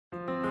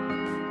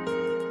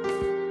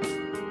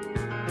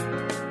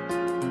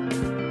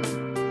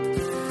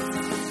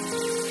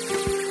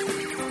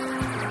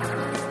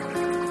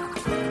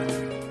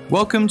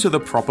Welcome to the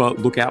Proper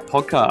Lookout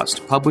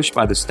podcast, published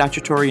by the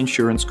Statutory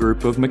Insurance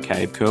Group of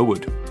McCabe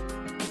Curwood.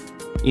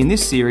 In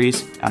this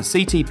series, our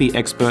CTP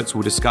experts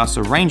will discuss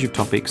a range of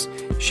topics,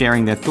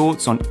 sharing their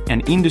thoughts on an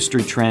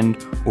industry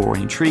trend or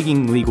an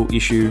intriguing legal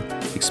issue,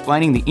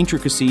 explaining the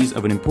intricacies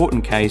of an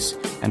important case,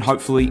 and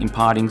hopefully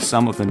imparting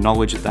some of the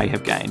knowledge that they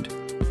have gained.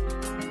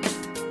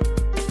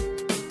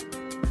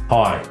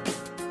 Hi,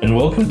 and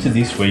welcome to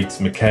this week's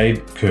McCabe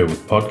Curwood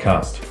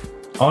podcast.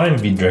 I am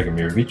Vid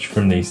Dragomировich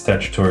from the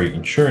Statutory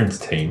Insurance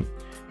team,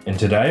 and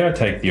today I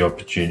take the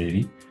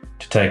opportunity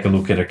to take a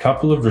look at a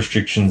couple of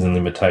restrictions and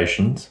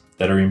limitations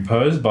that are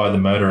imposed by the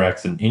Motor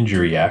Accident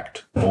Injury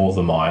Act, or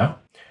the MIA,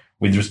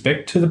 with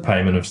respect to the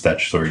payment of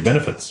statutory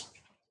benefits.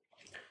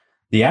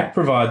 The Act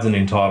provides an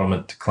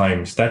entitlement to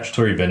claim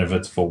statutory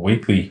benefits for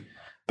weekly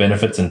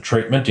benefits and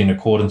treatment in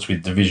accordance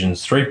with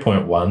Divisions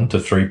 3.1 to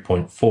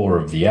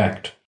 3.4 of the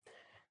Act.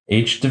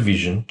 Each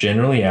division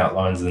generally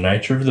outlines the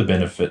nature of the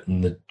benefit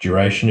and the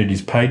duration it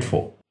is paid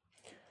for.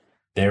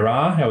 There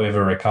are,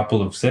 however, a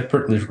couple of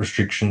separate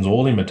restrictions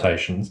or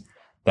limitations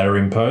that are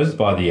imposed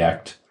by the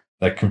Act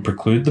that can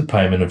preclude the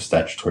payment of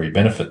statutory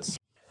benefits.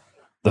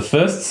 The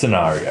first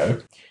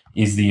scenario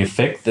is the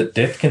effect that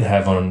death can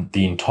have on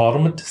the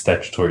entitlement to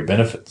statutory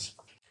benefits.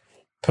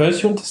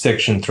 Pursuant to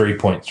Section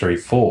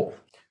 3.34,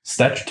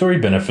 statutory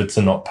benefits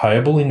are not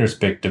payable in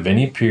respect of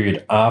any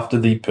period after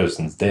the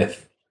person's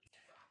death.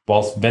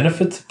 Whilst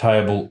benefits are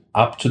payable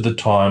up to the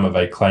time of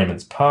a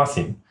claimant's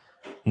passing,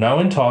 no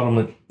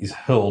entitlement is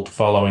held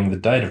following the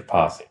date of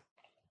passing.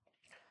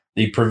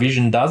 The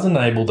provision does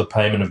enable the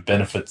payment of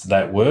benefits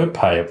that were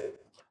payable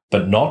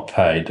but not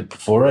paid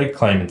before a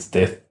claimant's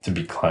death to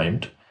be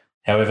claimed.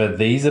 However,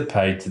 these are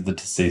paid to the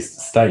deceased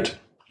estate.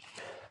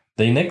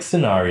 The next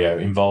scenario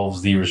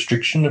involves the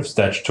restriction of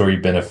statutory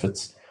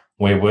benefits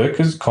where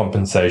workers'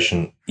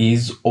 compensation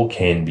is or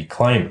can be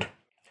claimed.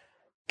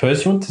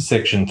 Pursuant to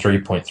Section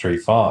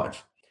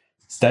 3.35,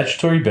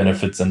 statutory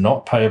benefits are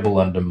not payable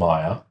under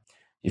MIA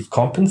if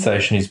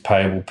compensation is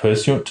payable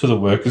pursuant to the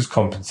Workers'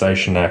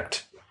 Compensation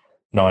Act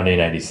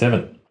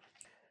 1987.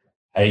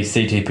 A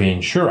CTP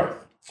insurer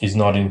is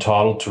not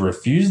entitled to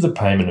refuse the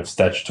payment of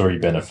statutory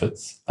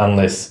benefits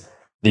unless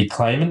the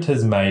claimant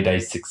has made a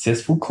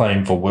successful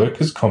claim for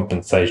workers'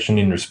 compensation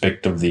in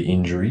respect of the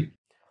injury,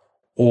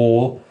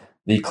 or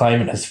the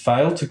claimant has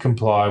failed to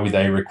comply with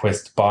a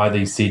request by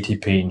the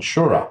CTP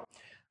insurer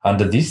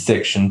under this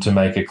section to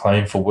make a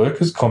claim for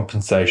workers'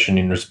 compensation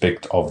in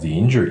respect of the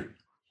injury.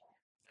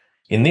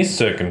 In this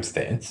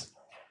circumstance,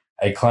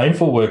 a claim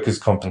for workers'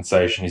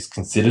 compensation is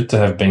considered to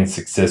have been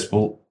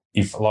successful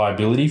if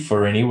liability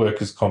for any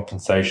workers'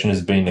 compensation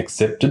has been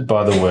accepted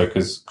by the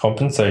workers'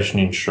 compensation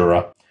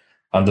insurer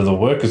under the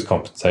Workers'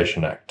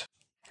 Compensation Act.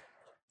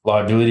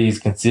 Liability is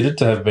considered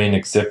to have been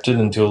accepted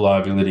until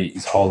liability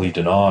is wholly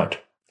denied.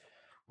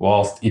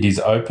 Whilst it is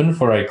open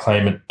for a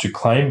claimant to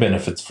claim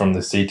benefits from the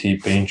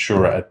CTP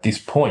insurer at this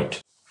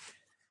point,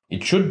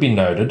 it should be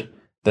noted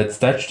that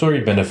statutory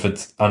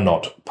benefits are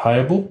not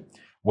payable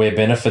where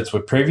benefits were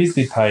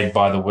previously paid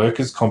by the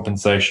workers'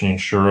 compensation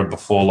insurer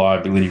before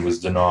liability was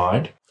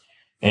denied,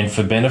 and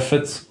for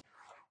benefits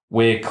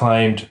where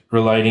claimed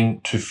relating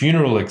to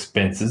funeral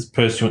expenses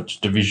pursuant to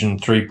Division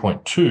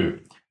 3.2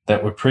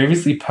 that were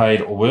previously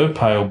paid or were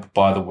payable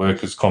by the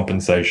workers'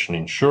 compensation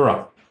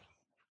insurer.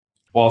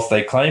 Whilst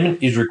a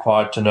claimant is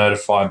required to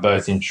notify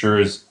both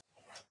insurers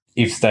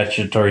if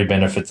statutory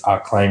benefits are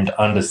claimed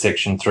under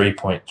Section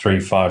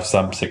 3.35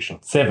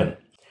 subsection 7,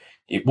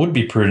 it would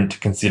be prudent to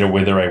consider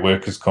whether a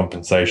workers'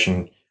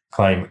 compensation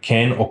claim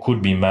can or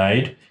could be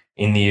made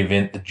in the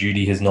event the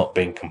duty has not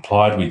been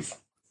complied with.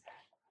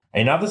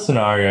 Another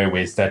scenario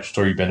where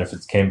statutory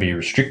benefits can be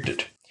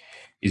restricted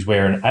is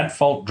where an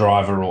at-fault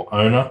driver or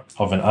owner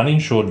of an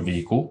uninsured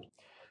vehicle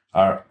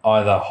are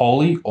either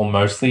wholly or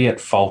mostly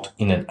at fault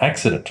in an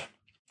accident.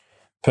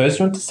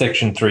 Pursuant to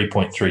Section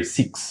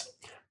 3.36,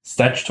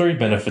 statutory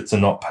benefits are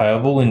not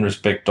payable in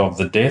respect of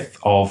the death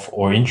of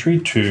or injury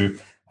to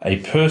a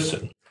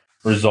person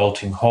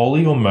resulting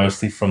wholly or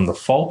mostly from the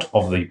fault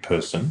of the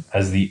person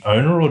as the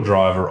owner or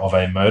driver of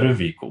a motor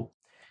vehicle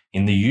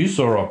in the use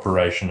or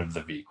operation of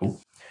the vehicle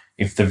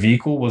if the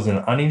vehicle was an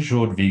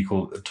uninsured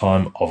vehicle at the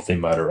time of the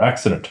motor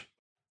accident.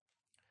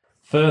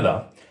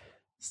 Further,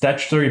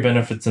 statutory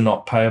benefits are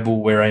not payable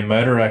where a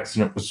motor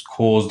accident was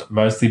caused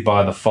mostly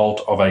by the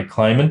fault of a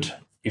claimant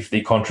if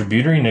the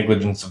contributory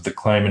negligence of the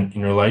claimant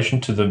in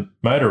relation to the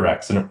motor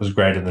accident was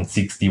greater than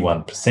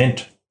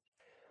 61%.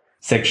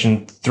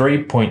 Section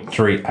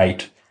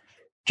 3.38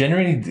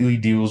 generally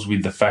deals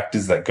with the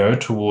factors that go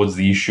towards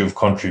the issue of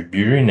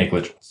contributory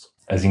negligence,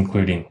 as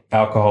including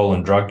alcohol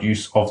and drug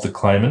use of the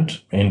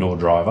claimant and or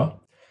driver,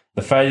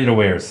 the failure to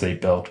wear a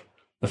seatbelt,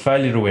 the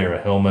failure to wear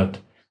a helmet,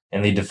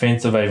 and the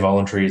defence of a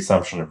voluntary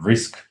assumption of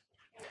risk.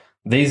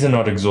 These are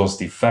not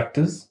exhaustive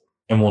factors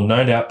and will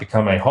no doubt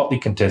become a hotly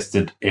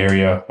contested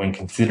area when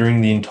considering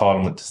the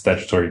entitlement to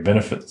statutory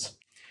benefits.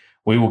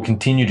 We will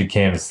continue to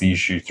canvass the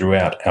issue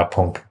throughout our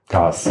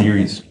podcast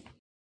series.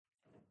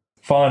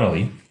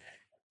 Finally,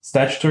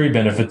 statutory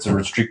benefits are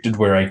restricted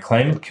where a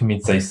claimant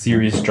commits a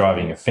serious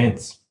driving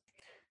offence,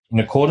 In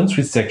accordance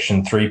with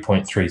Section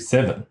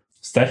 3.37,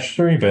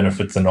 statutory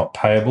benefits are not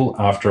payable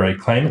after a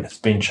claimant has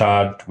been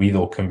charged with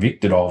or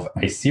convicted of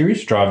a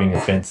serious driving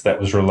offence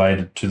that was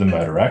related to the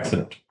motor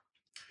accident.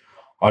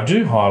 I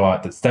do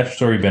highlight that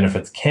statutory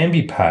benefits can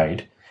be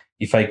paid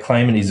if a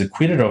claimant is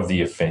acquitted of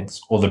the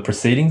offence or the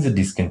proceedings are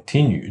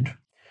discontinued,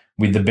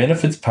 with the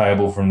benefits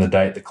payable from the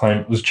date the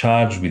claimant was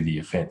charged with the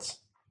offence.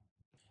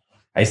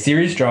 A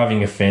serious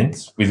driving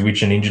offence with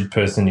which an injured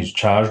person is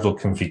charged or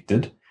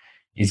convicted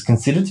is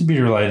considered to be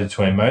related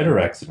to a motor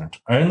accident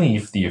only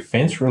if the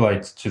offence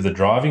relates to the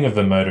driving of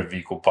a motor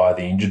vehicle by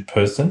the injured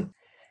person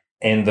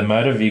and the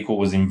motor vehicle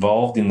was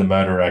involved in the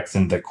motor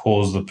accident that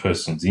caused the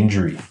person's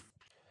injury.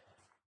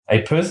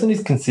 A person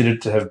is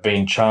considered to have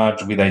been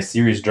charged with a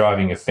serious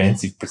driving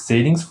offence if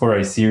proceedings for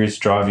a serious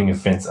driving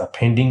offence are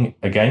pending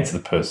against the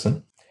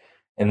person,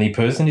 and the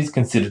person is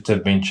considered to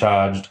have been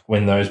charged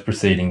when those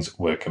proceedings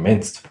were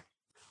commenced.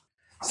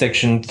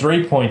 Section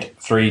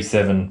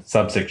 3.37,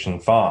 subsection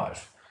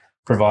 5,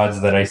 provides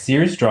that a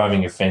serious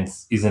driving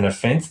offence is an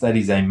offence that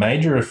is a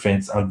major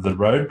offence under the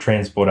Road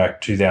Transport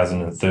Act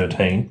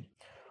 2013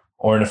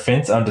 or an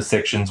offence under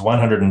sections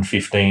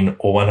 115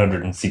 or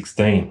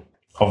 116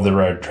 of the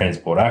Road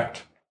Transport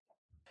Act.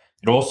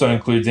 It also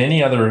includes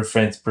any other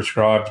offence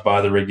prescribed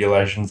by the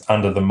regulations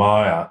under the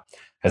MIA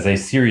as a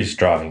serious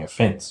driving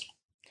offence.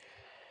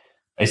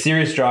 A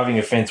serious driving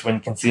offence, when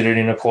considered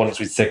in accordance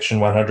with section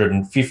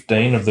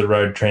 115 of the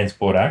Road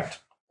Transport Act,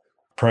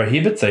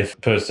 prohibits a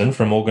person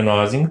from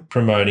organising,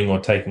 promoting or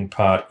taking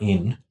part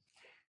in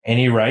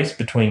any race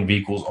between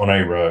vehicles on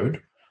a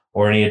road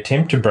or any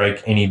attempt to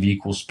break any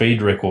vehicle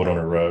speed record on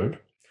a road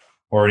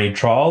or any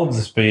trial of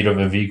the speed of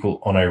a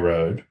vehicle on a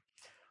road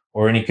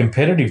or any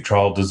competitive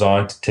trial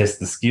designed to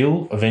test the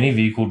skill of any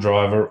vehicle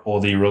driver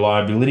or the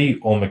reliability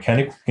or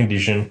mechanical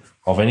condition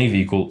of any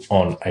vehicle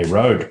on a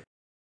road,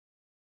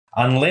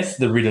 unless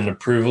the written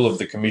approval of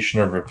the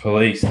Commissioner of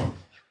Police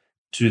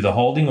to the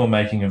holding or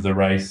making of the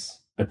race,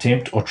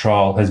 attempt or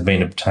trial has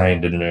been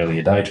obtained at an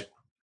earlier date.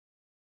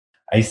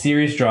 A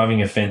serious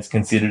driving offence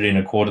considered in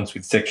accordance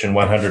with section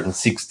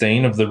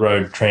 116 of the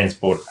Road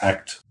Transport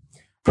Act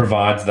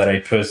provides that a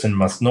person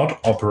must not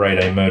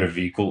operate a motor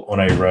vehicle on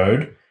a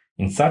road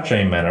in such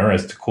a manner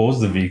as to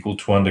cause the vehicle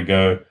to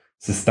undergo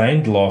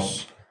sustained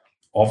loss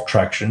of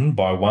traction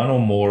by one or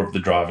more of the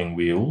driving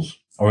wheels,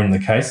 or in the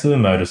case of a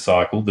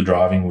motorcycle, the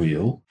driving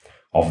wheel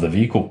of the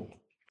vehicle.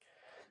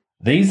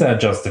 These are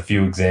just a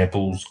few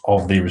examples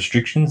of the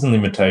restrictions and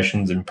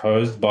limitations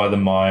imposed by the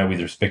MIA with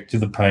respect to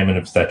the payment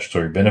of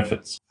statutory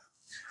benefits.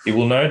 It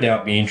will no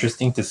doubt be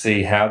interesting to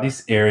see how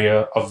this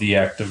area of the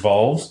Act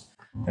evolves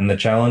and the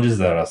challenges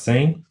that are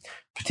seen,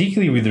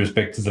 particularly with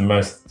respect to the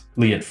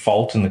mostly at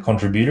fault and the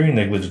contributory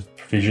negligence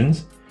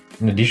provisions,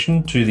 in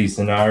addition to the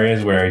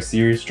scenarios where a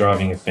serious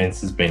driving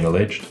offence has been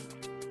alleged.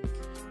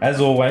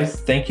 As always,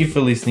 thank you for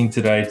listening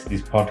today to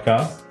this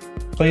podcast.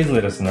 Please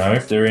let us know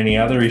if there are any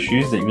other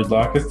issues that you would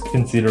like us to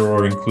consider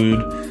or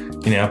include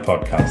in our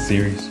podcast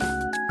series.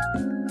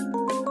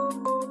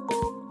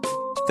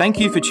 Thank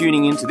you for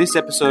tuning in to this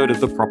episode of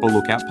the Proper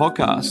Lookout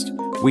podcast.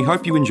 We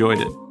hope you enjoyed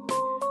it.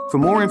 For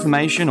more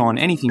information on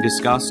anything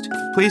discussed,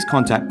 please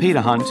contact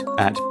Peter Hunt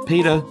at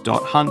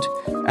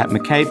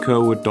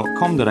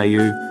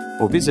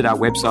peter.hunt@mccabe-curwood.com.au or visit our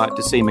website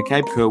to see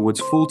McCabe Curwood's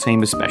full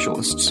team of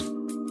specialists.